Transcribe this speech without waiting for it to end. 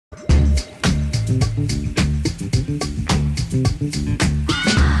Hey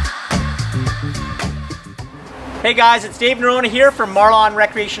guys, it's Dave Norona here from Marlon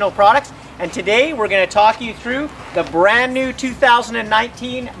Recreational Products, and today we're going to talk you through the brand new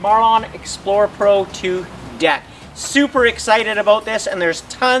 2019 Marlon Xplore Pro 2 deck. Super excited about this, and there's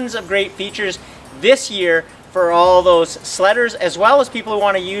tons of great features this year for all those sledders, as well as people who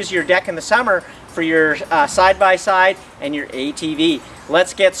want to use your deck in the summer for your side-by-side and your ATV.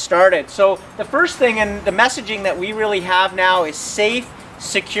 Let's get started. So the first thing, and the messaging that we really have now, is safe,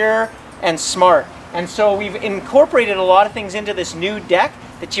 secure, and smart. And so we've incorporated a lot of things into this new deck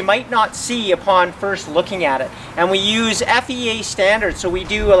that you might not see upon first looking at it. And we use FEA standards, so we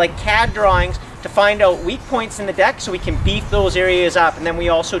do like CAD drawings to find out weak points in the deck so we can beef those areas up. And then we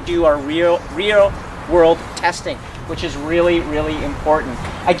also do our real world testing, which is really, really important.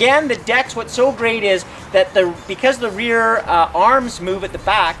 Again, the decks, what's so great is that because the rear arms move at the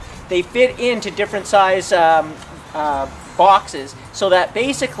back, they fit into different size boxes, so that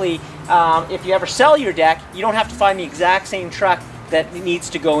basically if you ever sell your deck, you don't have to find the exact same truck that it needs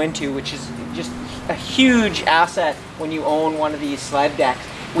to go into, which is just a huge asset when you own one of these sled decks.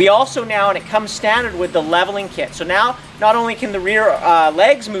 We also now, and it comes standard with the leveling kit, so now not only can the rear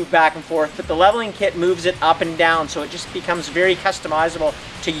legs move back and forth, but the leveling kit moves it up and down, so it just becomes very customizable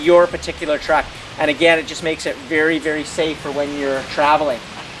to your particular truck. And again, it just makes it very, very safe for when you're traveling.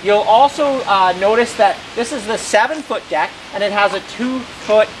 You'll also notice that this is the 7-foot deck, and it has a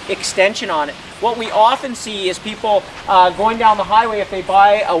 2-foot extension on it. What we often see is people going down the highway, if they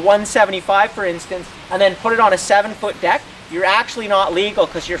buy a 175 for instance, and then put it on a 7-foot deck, you're actually not legal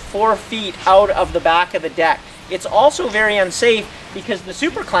because you're 4 feet out of the back of the deck. It's also very unsafe because the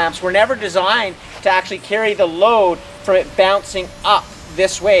super clamps were never designed to actually carry the load from it bouncing up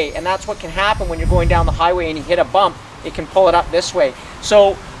this way, and that's what can happen when you're going down the highway and you hit a bump. It can pull it up this way.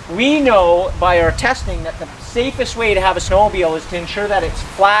 So we know by our testing that the safest way to have a snowmobile is to ensure that it's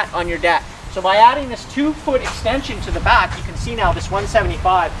flat on your deck. So by adding this 2-foot extension to the back, you can see now this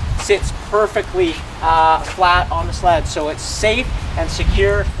 175 sits perfectly flat on the sled. So it's safe and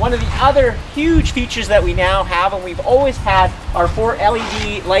secure. One of the other huge features that we now have, and we've always had, are 4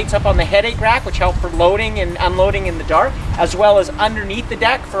 LED lights up on the headache rack, which help for loading and unloading in the dark, as well as underneath the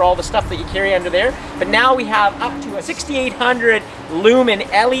deck for all the stuff that you carry under there. But now we have up to a 6800 lumen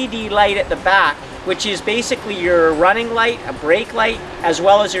LED light at the back, which is basically your running light, a brake light, as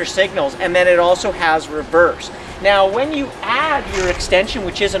well as your signals, and then it also has reverse. Now when you add your extension,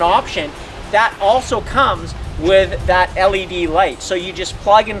 which is an option, that also comes with that LED light. So you just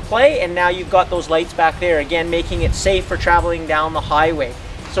plug and play, and now you've got those lights back there, again making it safe for traveling down the highway.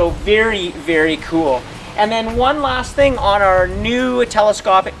 So very, very cool. And then one last thing on our new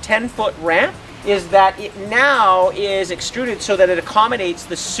telescopic 10-foot ramp is that it now is extruded so that it accommodates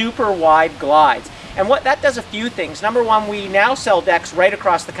the super wide glides. And what that does, a few things. Number one, we now sell decks right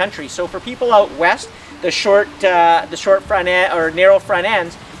across the country. So for people out west, the short front end or narrow front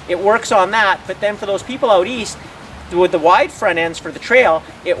ends, it works on that. But then for those people out east, with the wide front ends for the trail,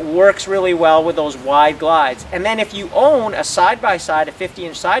 it works really well with those wide glides. And then if you own a side-by-side, a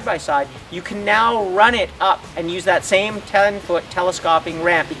 50-inch side-by-side, you can now run it up and use that same 10-foot telescoping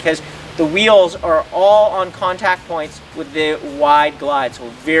ramp, because the wheels are all on contact points with the wide glide. So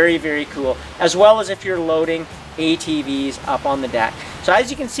very, very cool. As well as if you're loading ATVs up on the deck. So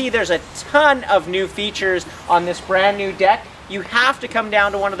as you can see, there's a ton of new features on this brand new deck. You have to come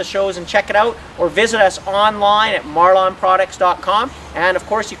down to one of the shows and check it out, or visit us online at marlonproducts.com. And of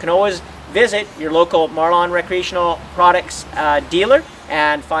course, you can always visit your local Marlon Recreational Products dealer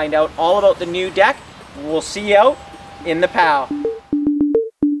and find out all about the new deck. We'll see you out in the POW.